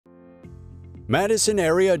Madison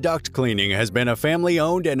Area Duct Cleaning has been a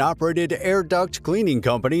family-owned and operated air duct cleaning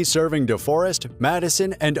company serving DeForest,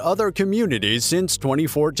 Madison, and other communities since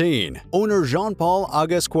 2014. Owner Jean Paul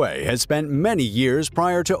Agas-Kwe has spent many years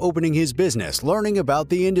prior to opening his business learning about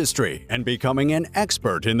the industry and becoming an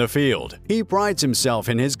expert in the field. He prides himself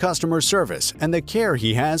in his customer service and the care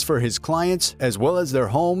he has for his clients as well as their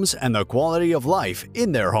homes and the quality of life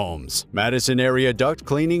in their homes. Madison Area Duct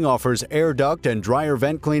Cleaning offers air duct and dryer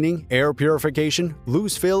vent cleaning, air purification,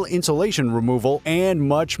 loose fill insulation removal, and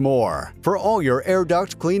much more. For all your air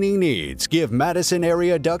duct cleaning needs, give Madison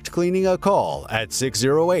Area Duct Cleaning a call at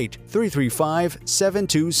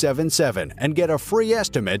 608-335-7277 and get a free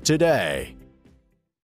estimate today.